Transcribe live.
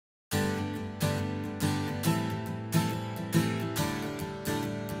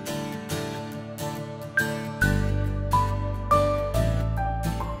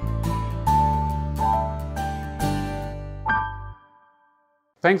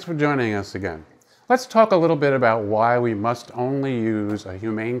Thanks for joining us again. Let's talk a little bit about why we must only use a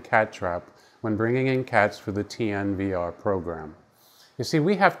humane cat trap when bringing in cats for the TNVR program. You see,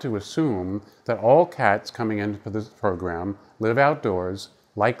 we have to assume that all cats coming into this program live outdoors,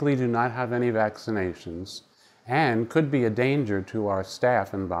 likely do not have any vaccinations, and could be a danger to our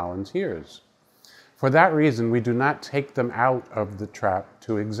staff and volunteers. For that reason, we do not take them out of the trap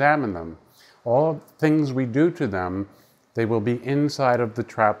to examine them. All things we do to them, they will be inside of the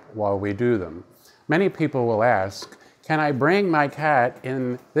trap while we do them. Many people will ask, can I bring my cat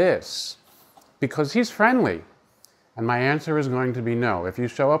in this? Because he's friendly. And my answer is going to be no. If you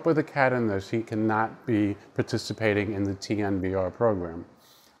show up with a cat in this, he cannot be participating in the TNVR program.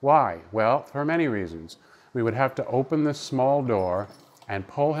 Why? Well, for many reasons. We would have to open this small door and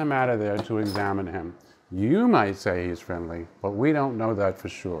pull him out of there to examine him. You might say he's friendly, but we don't know that for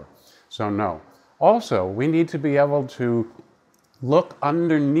sure. So no. Also, we need to be able to look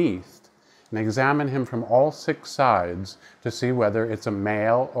underneath and examine him from all 6 sides to see whether it's a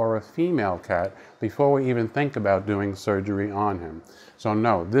male or a female cat before we even think about doing surgery on him. So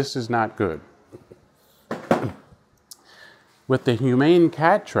no, this is not good. With the humane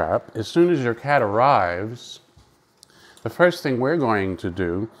cat trap, as soon as your cat arrives, the first thing we're going to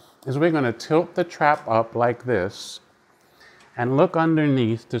do is we're going to tilt the trap up like this and look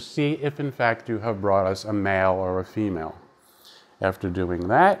underneath to see if in fact you have brought us a male or a female. After doing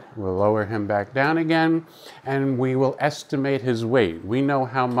that, we'll lower him back down again and we will estimate his weight. We know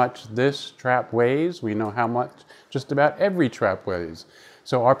how much this trap weighs. We know how much just about every trap weighs.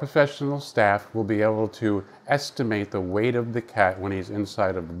 So our professional staff will be able to estimate the weight of the cat when he's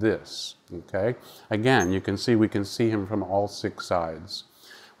inside of this, okay? Again, we can see him from all 6 sides.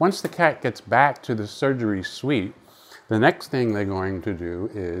 Once the cat gets back to the surgery suite, the next thing they're going to do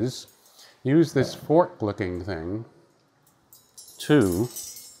is use this fork-looking thing to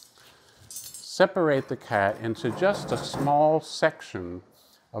separate the cat into just a small section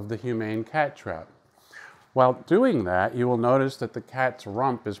of the humane cat trap. While doing that, you will notice that the cat's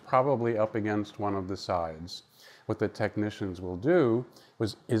rump is probably up against one of the sides. What the technicians will do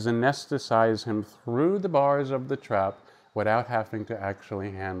is anesthetize him through the bars of the trap without having to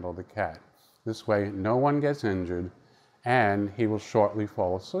actually handle the cat. This way, no one gets injured, and he will shortly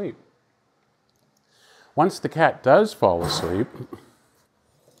fall asleep. Once the cat does fall asleep,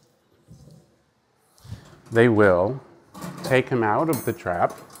 they will take him out of the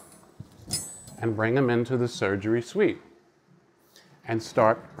trap and bring him into the surgery suite and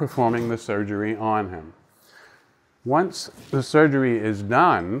start performing the surgery on him. Once the surgery is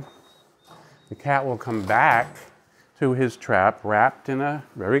done, the cat will come back to his trap wrapped in a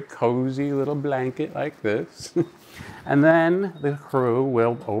very cozy little blanket like this. And then the crew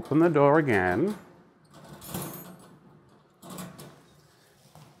will open the door again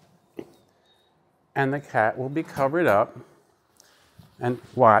and the cat will be covered up and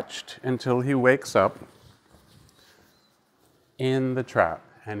watched until he wakes up in the trap,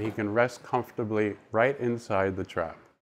 and he can rest comfortably right inside the trap.